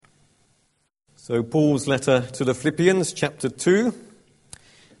So Paul's letter to the Philippians, chapter 2.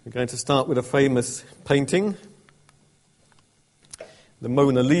 We're going to start with a famous painting, the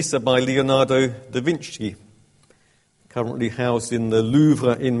Mona Lisa by Leonardo da Vinci, currently housed in the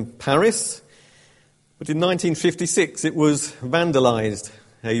Louvre in Paris. But in 1956 it was vandalized.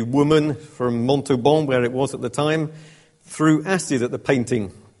 A woman from Montauban, where it was at the time, threw acid at the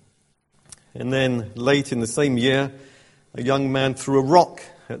painting. And then late in the same year, a young man threw a rock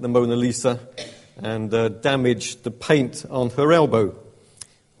at the Mona Lisa and damaged the paint on her elbow,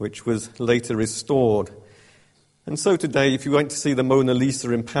 which was later restored. And so today, if you went to see the Mona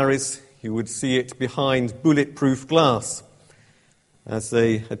Lisa in Paris, you would see it behind bulletproof glass as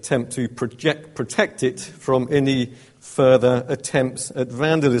they attempt to protect it from any further attempts at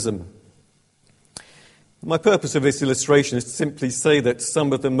vandalism. My purpose of this illustration is to simply say that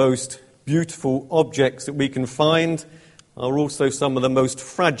some of the most beautiful objects that we can find are also some of the most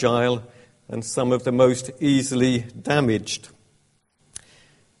fragile and some of the most easily damaged.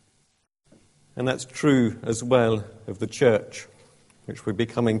 And that's true as well of the church, which we'll be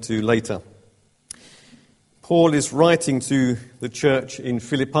coming to later. Paul is writing to the church in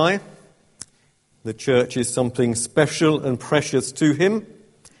Philippi. The church is something special and precious to him,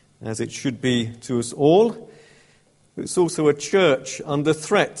 as it should be to us all. It's also a church under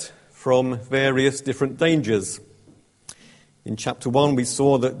threat from various different dangers. In chapter 1, we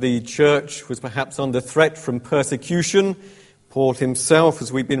saw that the church was perhaps under threat from persecution. Paul himself,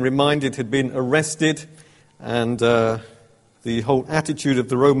 as we've been reminded, had been arrested, and the whole attitude of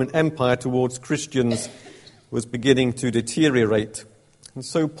the Roman Empire towards Christians was beginning to deteriorate. And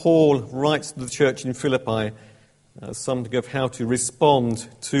so Paul writes to the church in Philippi something of how to respond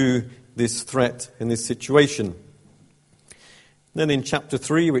to this threat in this situation. Then in chapter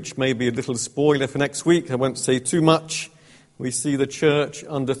 3, which may be a little spoiler for next week, I won't say too much, we see the church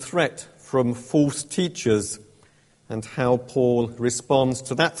under threat from false teachers and how Paul responds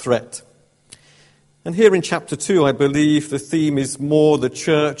to that threat. And here in chapter 2, I believe the theme is more the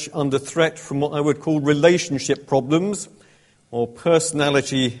church under threat from what I would call relationship problems or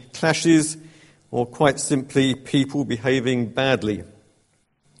personality clashes or quite simply people behaving badly.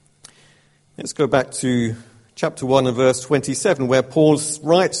 Let's go back to chapter 1 and verse 27, where Paul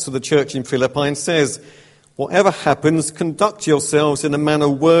writes to the church in Philippi and says, "Whatever happens, conduct yourselves in a manner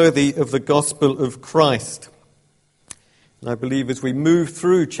worthy of the gospel of Christ." And I believe as we move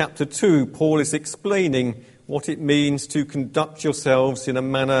through chapter 2, Paul is explaining what it means to conduct yourselves in a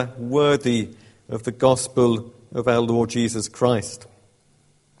manner worthy of the gospel of our Lord Jesus Christ.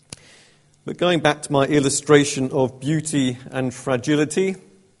 But going back to my illustration of beauty and fragility,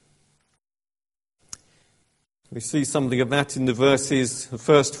 we see something of that in the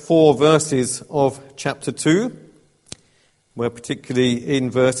first 4 verses of chapter 2, where particularly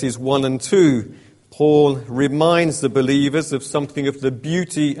in verses 1 and 2, Paul reminds the believers of something of the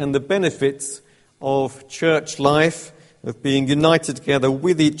beauty and the benefits of church life, of being united together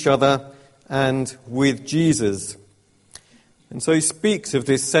with each other and with Jesus. And so he speaks of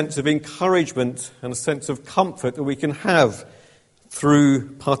this sense of encouragement and a sense of comfort that we can have through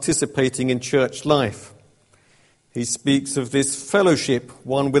participating in church life. He speaks of this fellowship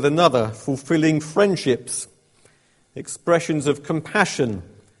one with another, fulfilling friendships, expressions of compassion,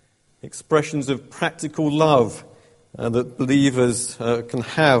 expressions of practical love that believers can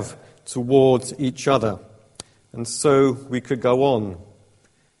have towards each other. And so we could go on.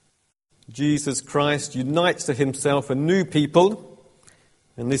 Jesus Christ unites to himself a new people,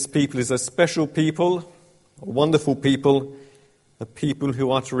 and this people is a special people, a wonderful people, a people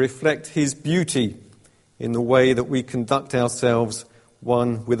who are to reflect his beauty in the way that we conduct ourselves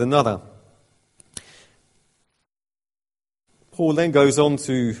one with another. Paul then goes on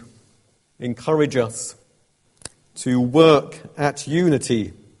to encourage us to work at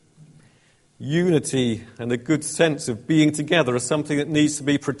unity. Unity and a good sense of being together are something that needs to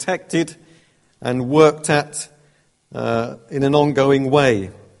be protected and worked at in an ongoing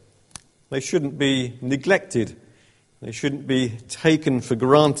way. They shouldn't be neglected. They shouldn't be taken for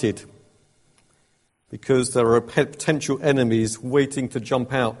granted, because there are potential enemies waiting to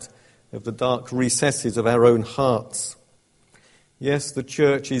jump out of the dark recesses of our own hearts. Yes, the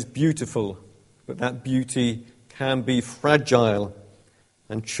church is beautiful, but that beauty can be fragile,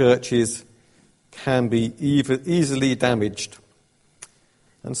 and churches can be easily damaged.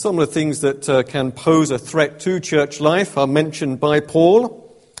 And some of the things that can pose a threat to church life are mentioned by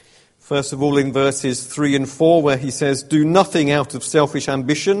Paul. First of all, in verses 3 and 4, where he says, "Do nothing out of selfish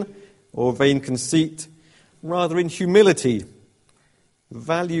ambition or vain conceit, rather in humility,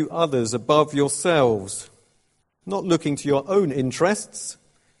 value others above yourselves, not looking to your own interests,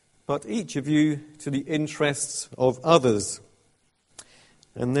 but each of you to the interests of others.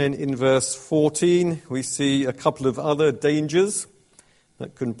 And then in verse 14, we see a couple of other dangers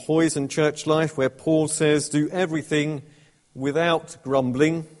that can poison church life, where Paul says, do everything without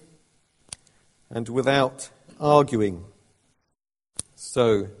grumbling and without arguing.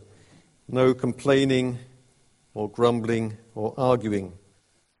 So, no complaining or grumbling or arguing.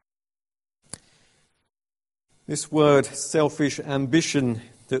 This word, selfish ambition,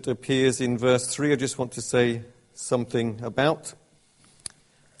 that appears in verse 3, I just want to say something about.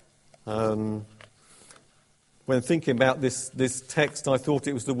 When thinking about this text, I thought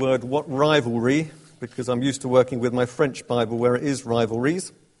it was the word what rivalry, because I'm used to working with my French Bible where it is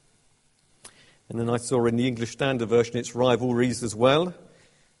rivalries. And then I saw in the English Standard Version it's rivalries as well.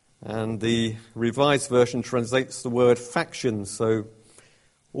 And the Revised Version translates the word faction. So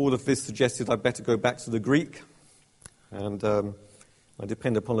all of this suggested I'd better go back to the Greek. And I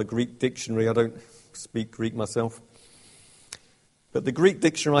depend upon a Greek dictionary. I don't speak Greek myself. But the Greek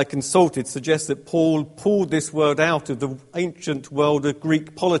dictionary I consulted suggests that Paul pulled this word out of the ancient world of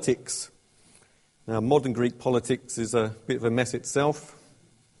Greek politics. Now, modern Greek politics is a bit of a mess itself,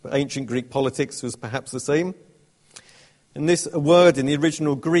 but ancient Greek politics was perhaps the same. And this word in the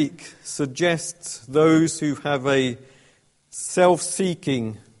original Greek suggests those who have a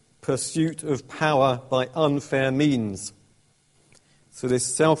self-seeking pursuit of power by unfair means. So this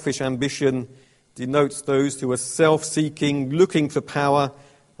selfish ambition denotes those who are self-seeking, looking for power,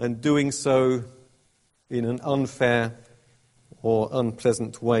 and doing so in an unfair or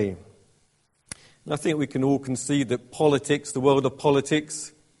unpleasant way. And I think we can all concede that politics, the world of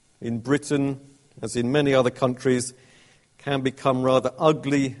politics, in Britain, as in many other countries, can become rather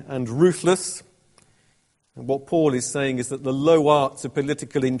ugly and ruthless. And what Paul is saying is that the low arts of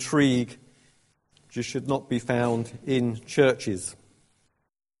political intrigue just should not be found in churches.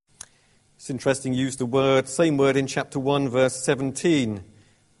 It's interesting, he used the same word in chapter 1, verse 17,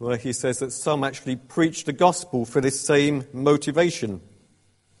 where he says that some actually preach the gospel for this same motivation.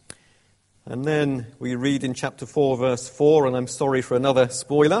 And then we read in chapter 4, verse 4, and I'm sorry for another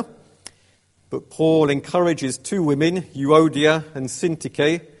spoiler, but Paul encourages two women, Euodia and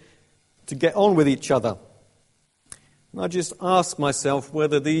Syntyche, to get on with each other. And I just ask myself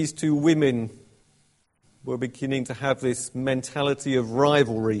whether these two women were beginning to have this mentality of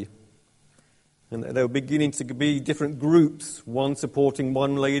rivalry. And they were beginning to be different groups, one supporting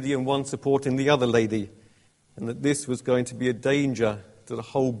one lady and one supporting the other lady. And that this was going to be a danger to the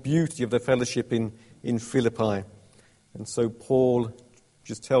whole beauty of the fellowship in Philippi. And so Paul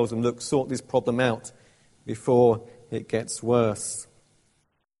just tells them, look, sort this problem out before it gets worse.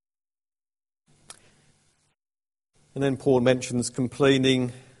 And then Paul mentions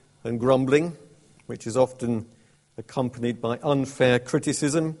complaining and grumbling, which is often accompanied by unfair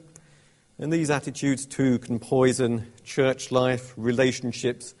criticism. And these attitudes too can poison church life,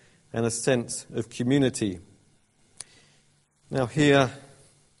 relationships, and a sense of community. Now here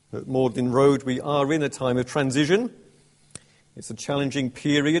at Magdalen Road, we are in a time of transition. It's a challenging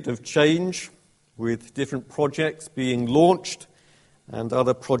period of change, with different projects being launched and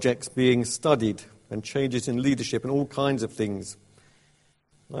other projects being studied, and changes in leadership and all kinds of things.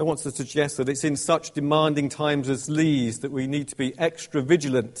 I want to suggest that it's in such demanding times as these that we need to be extra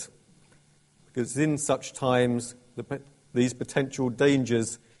vigilant, because in such times these potential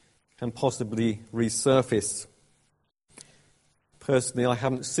dangers can possibly resurface. Personally, I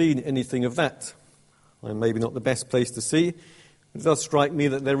haven't seen anything of that. I'm maybe not the best place to see. It does strike me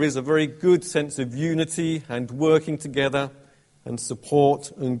that there is a very good sense of unity and working together and support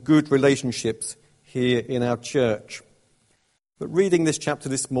and good relationships here in our church. But reading this chapter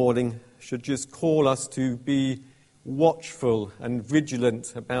this morning should just call us to be watchful and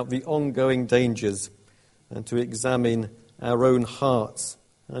vigilant about the ongoing dangers and to examine our own hearts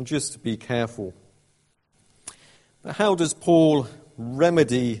and just to be careful. But how does Paul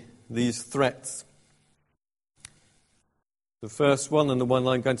remedy these threats? The first one, and the one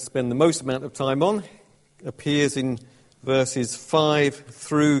I'm going to spend the most amount of time on, appears in verses 5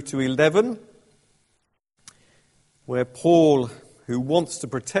 through to 11, where Paul, who wants to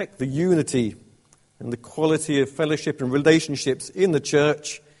protect the unity and the quality of fellowship and relationships in the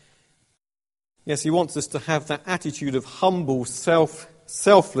church, yes, he wants us to have that attitude of humble,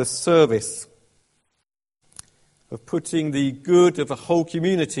 selfless service, of putting the good of the whole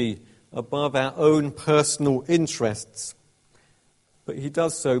community above our own personal interests. But he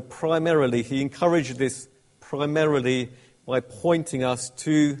does so primarily, he encourages this primarily by pointing us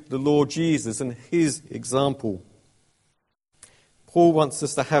to the Lord Jesus and his example. Paul wants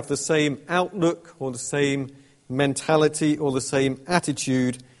us to have the same outlook or the same mentality or the same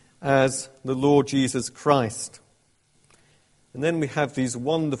attitude as the Lord Jesus Christ. And then we have these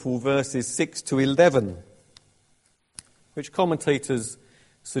wonderful verses 6 to 11, which commentators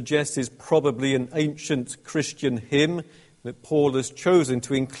suggest is probably an ancient Christian hymn that Paul has chosen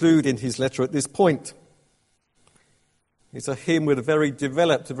to include in his letter at this point. It's a hymn with a very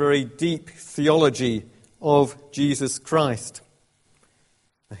developed, a very deep theology of Jesus Christ.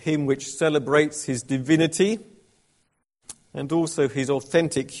 A hymn which celebrates his divinity and also his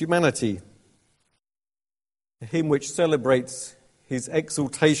authentic humanity. A hymn which celebrates his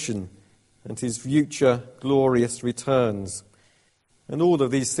exaltation and his future glorious returns. And all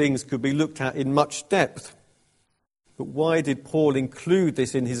of these things could be looked at in much depth. But why did Paul include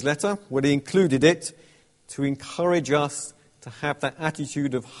this in his letter? Well, he included it to encourage us to have that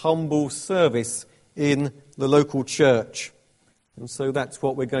attitude of humble service in the local church. And so that's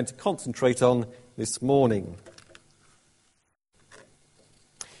what we're going to concentrate on this morning.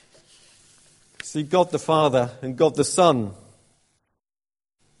 See, God the Father and God the Son,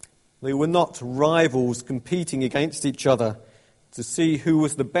 they were not rivals competing against each other to see who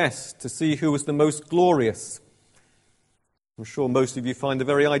was the best, to see who was the most glorious. I'm sure most of you find the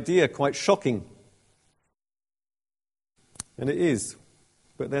very idea quite shocking. And it is,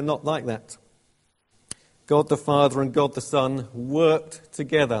 but they're not like that. God the Father and God the Son worked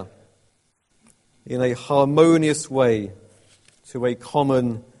together in a harmonious way to a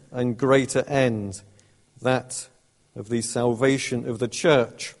common and greater end, that of the salvation of the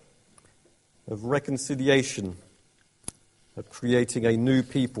church, of reconciliation, of creating a new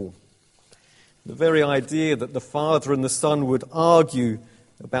people. The very idea that the Father and the Son would argue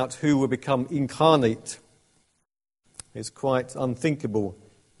about who would become incarnate is quite unthinkable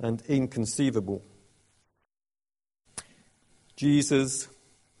and inconceivable. Jesus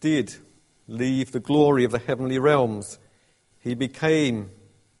did leave the glory of the heavenly realms. He became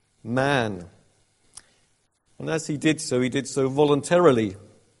man. And as he did so voluntarily.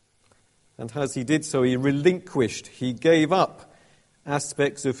 And as he did so, he relinquished, he gave up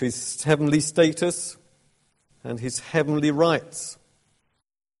aspects of his heavenly status and his heavenly rights.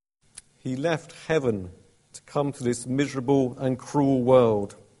 He left heaven to come to this miserable and cruel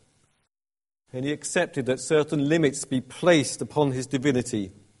world. And he accepted that certain limits be placed upon his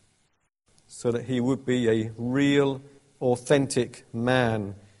divinity so that he would be a real, authentic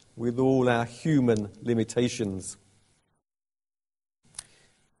man with all our human limitations.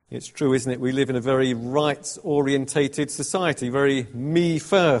 It's true, isn't it? We live in a very rights-orientated society, very me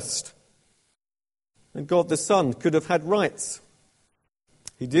first. And God the Son could have had rights.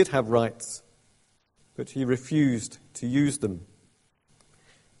 He did have rights, but he refused to use them.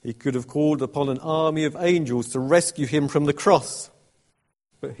 He could have called upon an army of angels to rescue him from the cross,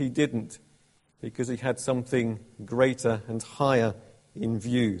 but he didn't, because he had something greater and higher in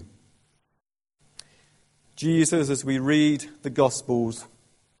view. Jesus, as we read the Gospels,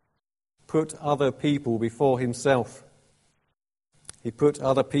 put other people before himself. He put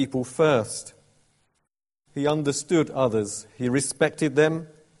other people first. He understood others. He respected them.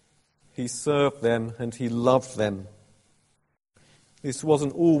 He served them and he loved them. This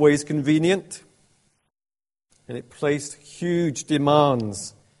wasn't always convenient, and it placed huge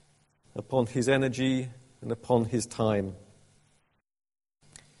demands upon his energy and upon his time.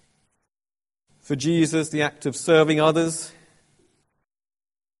 For Jesus, the act of serving others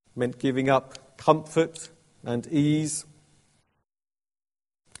meant giving up comfort and ease.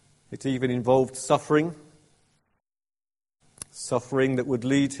 It even involved suffering that would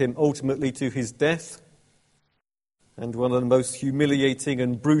lead him ultimately to his death, and one of the most humiliating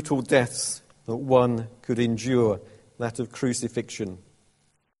and brutal deaths that one could endure, that of crucifixion.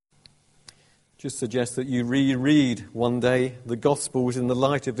 Just suggest that you reread one day the Gospels in the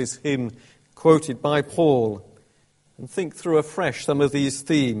light of this hymn quoted by Paul, and think through afresh some of these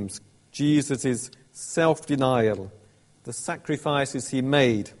themes. Jesus' self-denial, the sacrifices he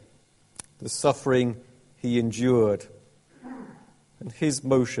made, the suffering he endured, and his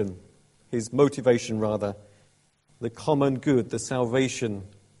motivation, the common good, the salvation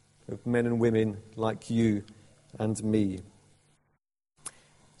of men and women like you and me.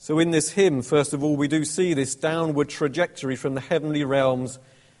 So in this hymn, first of all, we do see this downward trajectory from the heavenly realms,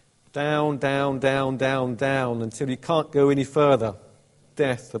 down, down, down, down, down, until you can't go any further.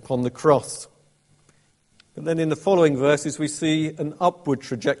 Death upon the cross. But then in the following verses we see an upward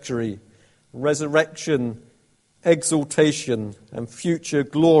trajectory, resurrection, exaltation, and future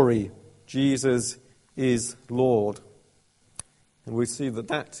glory. Jesus is Lord. And we see that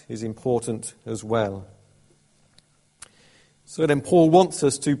that is important as well. So then Paul wants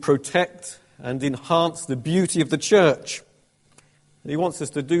us to protect and enhance the beauty of the church. And he wants us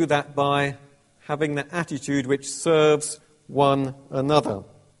to do that by having that attitude which serves one another.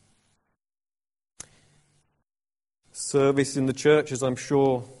 Service in the church, as I'm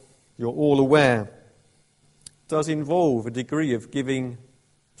sure you're all aware, does involve a degree of giving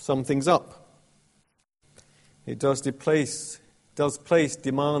some things up. It does place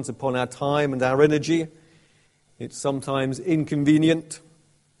demands upon our time and our energy. It's sometimes inconvenient.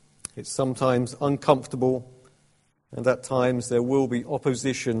 It's sometimes uncomfortable. And at times there will be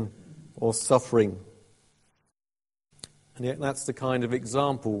opposition or suffering. And yet that's the kind of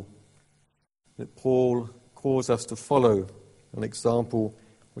example that Paul calls us to follow, an example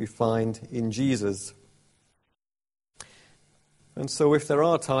we find in Jesus. And so if there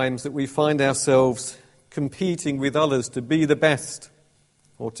are times that we find ourselves competing with others to be the best,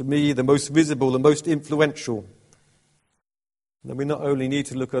 or to be the most visible, the most influential, then we not only need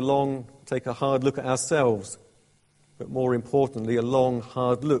to take a hard look at ourselves, but more importantly, a long,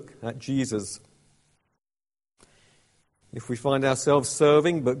 hard look at Jesus. If we find ourselves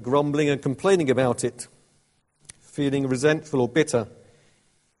serving but grumbling and complaining about it, feeling resentful or bitter,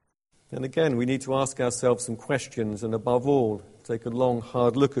 then again we need to ask ourselves some questions and above all, take a long,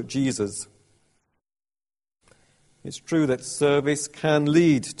 hard look at Jesus. It's true that service can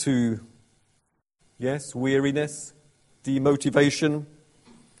lead to, yes, weariness, demotivation,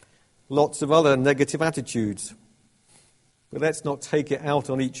 lots of other negative attitudes. But let's not take it out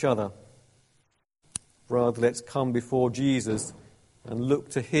on each other. Rather, let's come before Jesus and look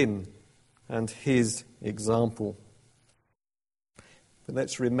to him and his example. But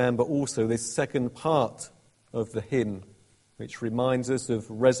let's remember also this second part of the hymn, which reminds us of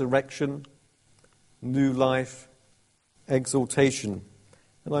resurrection, new life, exaltation.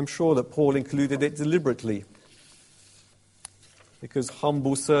 And I'm sure that Paul included it deliberately, because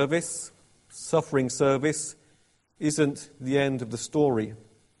humble service, suffering service, isn't the end of the story.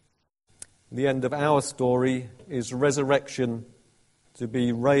 The end of our story is resurrection, to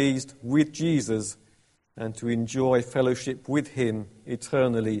be raised with Jesus and to enjoy fellowship with him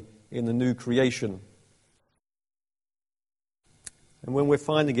eternally in the new creation. And when we're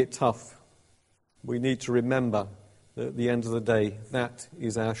finding it tough, we need to remember that at the end of the day, that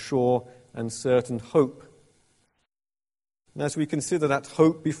is our sure and certain hope. And as we consider that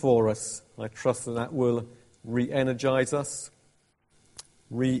hope before us, I trust that will re-energize us,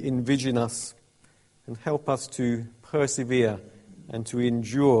 re-envision us, and help us to persevere and to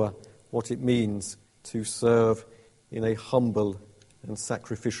endure what it means to serve in a humble and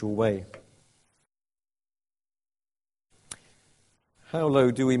sacrificial way. How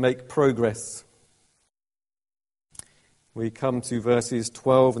low do we make progress? We come to verses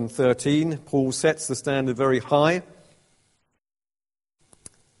 12 and 13. Paul sets the standard very high.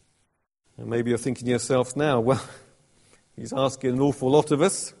 And maybe you're thinking to yourself now, well, he's asking an awful lot of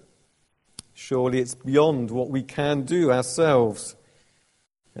us. Surely it's beyond what we can do ourselves.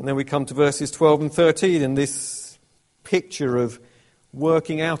 And then we come to verses 12 and 13 and this picture of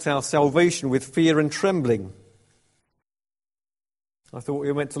working out our salvation with fear and trembling. I thought we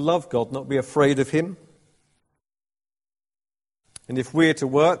were meant to love God, not be afraid of him. And if we're to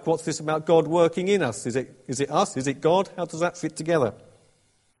work, what's this about God working in us? Is it us? Is it God? How does that fit together?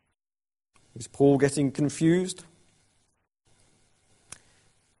 Is Paul getting confused?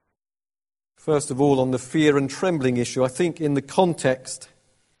 First of all, on the fear and trembling issue, I think in the context,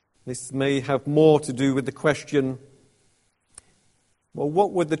 this may have more to do with the question, well,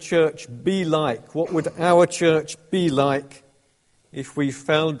 what would the church be like? What would our church be like if we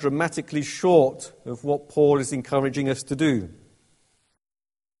fell dramatically short of what Paul is encouraging us to do?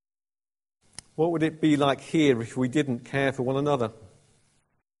 What would it be like here if we didn't care for one another?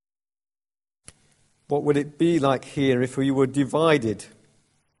 What would it be like here if we were divided?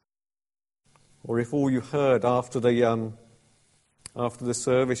 Or if all you heard after the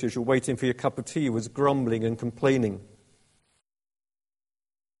service as you're waiting for your cup of tea was grumbling and complaining?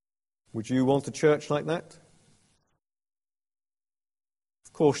 Would you want a church like that?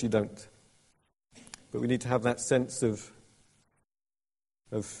 Of course you don't. But we need to have that sense of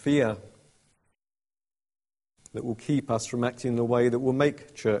fear that will keep us from acting in a way that will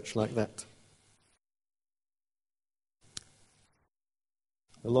make church like that.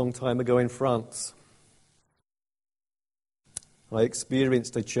 A long time ago in France, I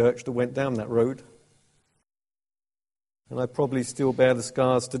experienced a church that went down that road, and I probably still bear the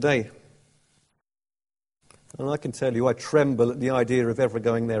scars today. And I can tell you, I tremble at the idea of ever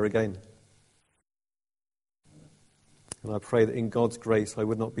going there again. And I pray that in God's grace I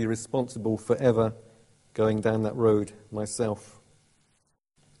would not be responsible for ever going down that road myself.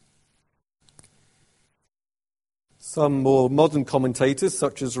 Some more modern commentators,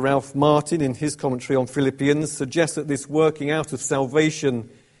 such as Ralph Martin in his commentary on Philippians, suggest that this working out of salvation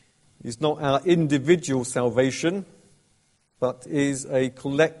is not our individual salvation, but is a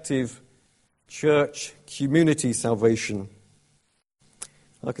collective church community salvation.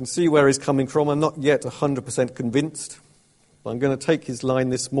 I can see where he's coming from. I'm not yet 100% convinced, but I'm going to take his line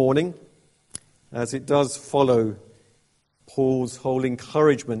this morning, as it does follow Paul's whole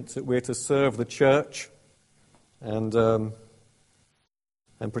encouragement that we're to serve the church and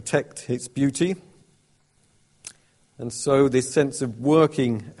protect its beauty. And so this sense of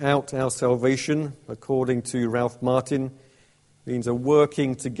working out our salvation, according to Ralph Martin, means a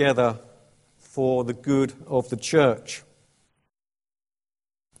working together for the good of the church,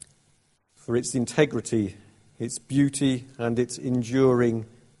 for its integrity, its beauty, and its enduring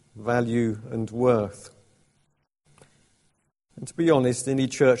value and worth. And to be honest, any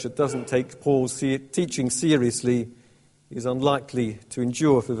church that doesn't take Paul's teaching seriously is unlikely to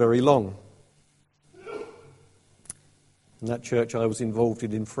endure for very long. And that church I was involved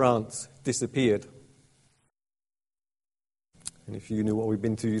in France disappeared. And if you knew what we've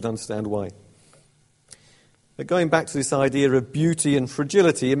been through, you'd understand why. But going back to this idea of beauty and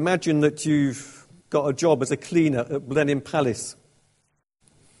fragility, imagine that you've got a job as a cleaner at Blenheim Palace.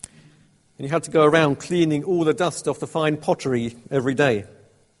 And you had to go around cleaning all the dust off the fine pottery every day.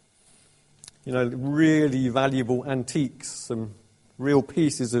 You know, really valuable antiques, some real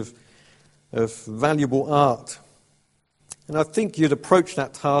pieces of valuable art. And I think you'd approach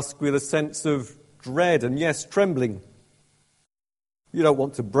that task with a sense of dread and, yes, trembling. You don't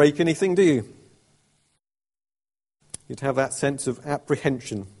want to break anything, do you? You'd have that sense of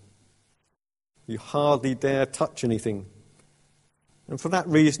apprehension. You hardly dare touch anything. And for that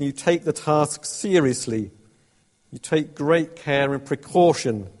reason, you take the task seriously. You take great care and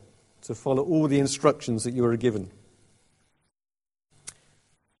precaution to follow all the instructions that you are given.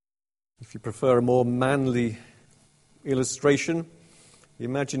 If you prefer a more manly illustration,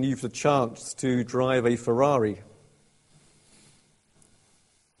 imagine you've the chance to drive a Ferrari.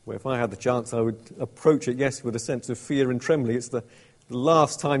 Well, if I had the chance, I would approach it, yes, with a sense of fear and trembling. It's the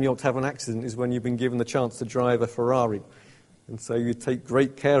last time you ought to have an accident is when you've been given the chance to drive a Ferrari. And so you take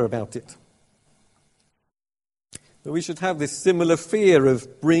great care about it. But we should have this similar fear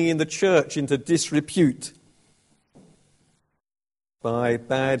of bringing the church into disrepute by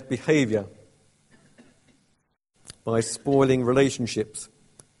bad behavior, by spoiling relationships.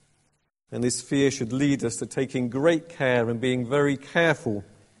 And this fear should lead us to taking great care and being very careful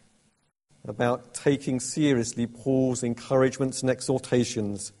about taking seriously Paul's encouragements and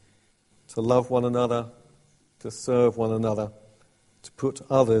exhortations to love one another, to serve one another, to put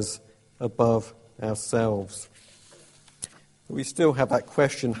others above ourselves. We still have that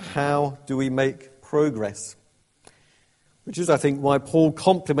question, how do we make progress? Which is, I think, why Paul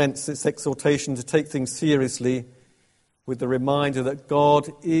complements this exhortation to take things seriously with the reminder that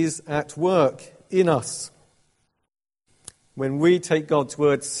God is at work in us. When we take God's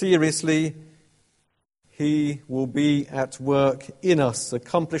word seriously, He will be at work in us,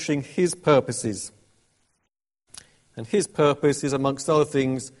 accomplishing His purposes. And His purpose is, amongst other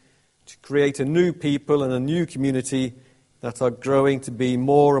things, to create a new people and a new community that are growing to be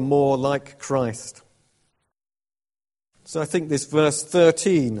more and more like Christ. So I think this verse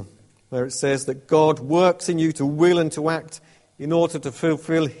 13, where it says that God works in you to will and to act in order to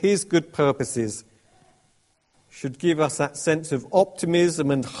fulfill His good purposes, should give us that sense of optimism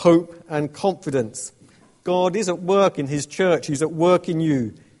and hope and confidence. God is at work in His church. He's at work in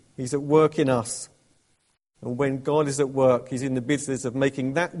you. He's at work in us. And when God is at work, He's in the business of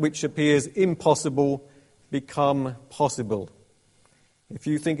making that which appears impossible become possible. If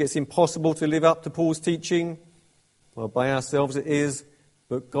you think it's impossible to live up to Paul's teaching, well, by ourselves it is,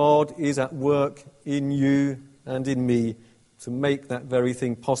 but God is at work in you and in me to make that very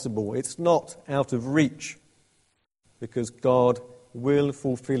thing possible. It's not out of reach, because God will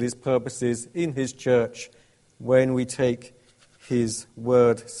fulfill His purposes in His church when we take His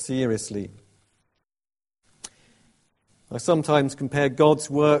word seriously. I sometimes compare God's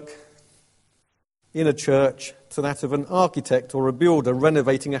work in a church to that of an architect or a builder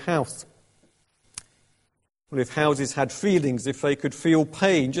renovating a house. Well, if houses had feelings, if they could feel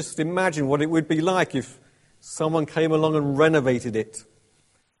pain, just imagine what it would be like if someone came along and renovated it,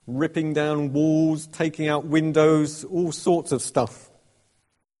 ripping down walls, taking out windows, all sorts of stuff.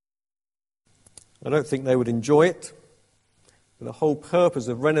 I don't think they would enjoy it. But the whole purpose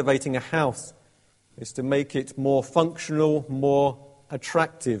of renovating a house is to make it more functional, more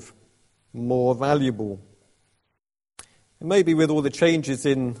attractive, more valuable. And maybe with all the changes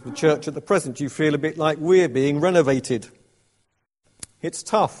in the church at the present, you feel a bit like we're being renovated. It's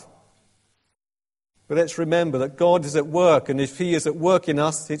tough. But let's remember that God is at work, and if he is at work in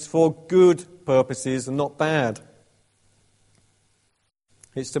us, it's for good purposes and not bad.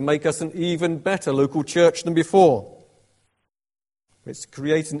 It's to make us an even better local church than before. It's to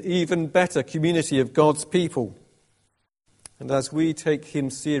create an even better community of God's people. And as we take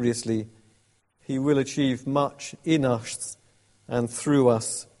him seriously, he will achieve much in us and through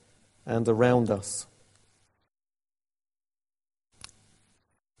us and around us.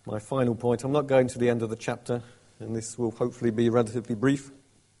 My final point, I'm not going to the end of the chapter, and this will hopefully be relatively brief.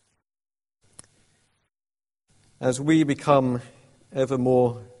 As we become an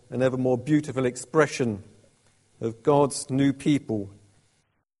ever more beautiful expression of God's new people,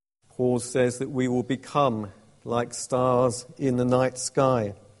 Paul says that we will become like stars in the night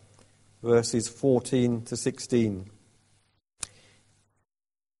sky, verses 14 to 16.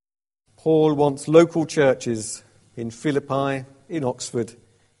 Paul wants local churches in Philippi, in Oxford,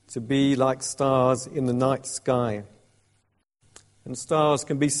 to be like stars in the night sky. And stars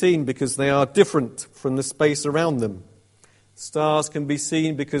can be seen because they are different from the space around them. Stars can be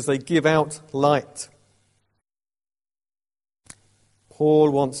seen because they give out light.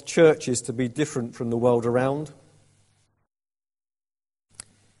 Paul wants churches to be different from the world around.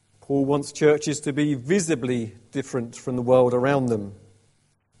 Paul wants churches to be visibly different from the world around them.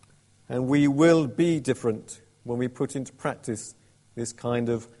 And we will be different when we put into practice this kind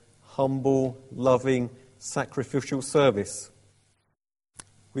of humble, loving, sacrificial service.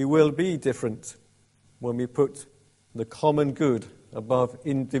 We will be different when we put the common good above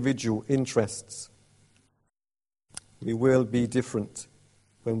individual interests. We will be different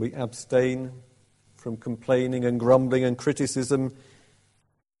when we abstain from complaining and grumbling and criticism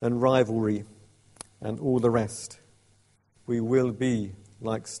and rivalry and all the rest. We will be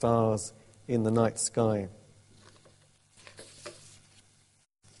like stars in the night sky.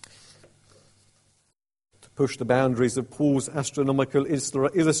 To push the boundaries of Paul's astronomical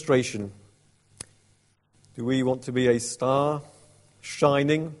illustration, do we want to be a star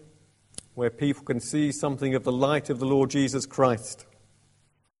shining where people can see something of the light of the Lord Jesus Christ?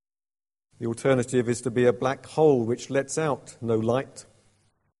 The alternative is to be a black hole which lets out no light.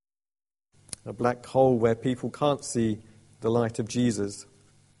 A black hole where people can't see the light of Jesus.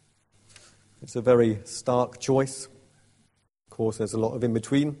 It's a very stark choice. Of course, there's a lot of in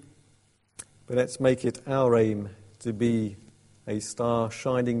between. But let's make it our aim to be a star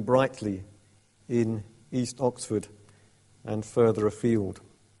shining brightly in East Oxford and further afield.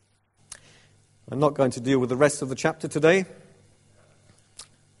 I'm not going to deal with the rest of the chapter today.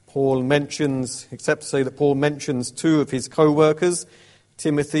 Except to say that Paul mentions two of his co-workers,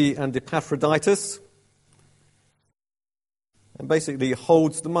 Timothy and Epaphroditus, and basically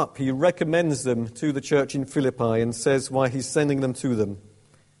holds them up. He recommends them to the church in Philippi and says why he's sending them to them.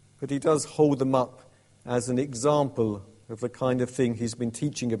 But he does hold them up as an example of the kind of thing he's been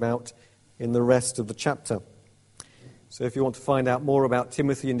teaching about in the rest of the chapter. So if you want to find out more about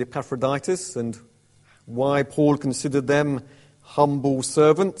Timothy and Epaphroditus and why Paul considered them humble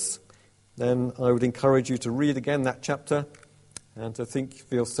servants, then I would encourage you to read again that chapter and to think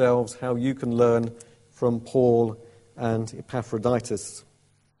for yourselves how you can learn from Paul and Epaphroditus.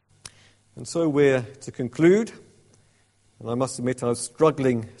 And so we're to conclude, and I must admit I was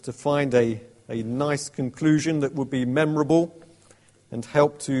struggling to find a nice conclusion that would be memorable and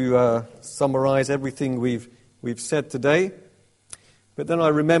help to summarize everything we've said today. But then I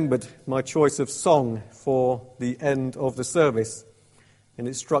remembered my choice of song for the end of the service, and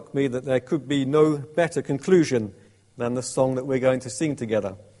it struck me that there could be no better conclusion than the song that we're going to sing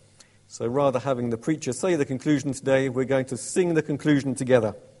together. So rather having the preacher say the conclusion today, we're going to sing the conclusion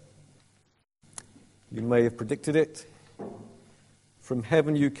together. You may have predicted it. From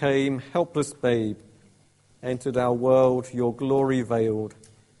heaven you came, helpless babe, entered our world, your glory veiled,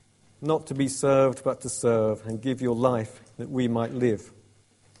 not to be served but to serve, and give your life that we might live.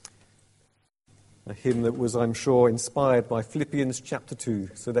 A hymn that was, I'm sure, inspired by Philippians chapter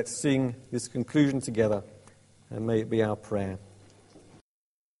 2. So let's sing this conclusion together, and may it be our prayer.